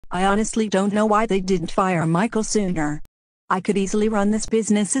I honestly don't know why they didn't fire Michael sooner. I could easily run this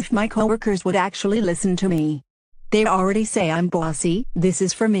business if my coworkers would actually listen to me. They already say I'm bossy. This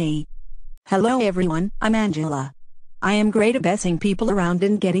is for me. Hello everyone, I'm Angela. I am great at bossing people around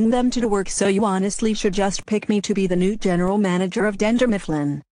and getting them to do work, so you honestly should just pick me to be the new general manager of Dunder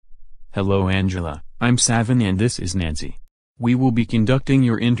Mifflin. Hello Angela, I'm Savin and this is Nancy. We will be conducting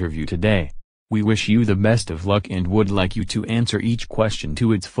your interview today. We wish you the best of luck and would like you to answer each question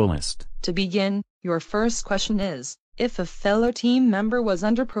to its fullest. To begin, your first question is, if a fellow team member was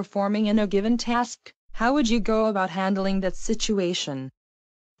underperforming in a given task, how would you go about handling that situation?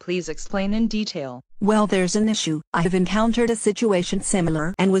 Please explain in detail. Well, there's an issue. I have encountered a situation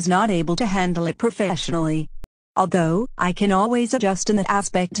similar and was not able to handle it professionally. Although, I can always adjust in that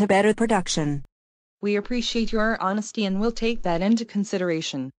aspect to better production. We appreciate your honesty and will take that into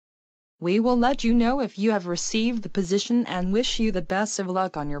consideration. We will let you know if you have received the position and wish you the best of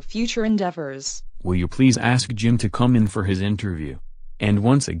luck on your future endeavors. Will you please ask Jim to come in for his interview? And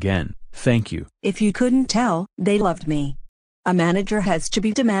once again, thank you. If you couldn't tell, they loved me. A manager has to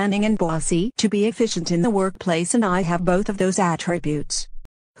be demanding and bossy to be efficient in the workplace, and I have both of those attributes.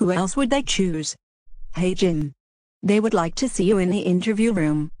 Who else would they choose? Hey Jim. They would like to see you in the interview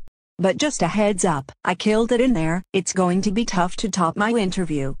room. But just a heads up, I killed it in there. It's going to be tough to top my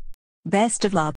interview. Best of luck.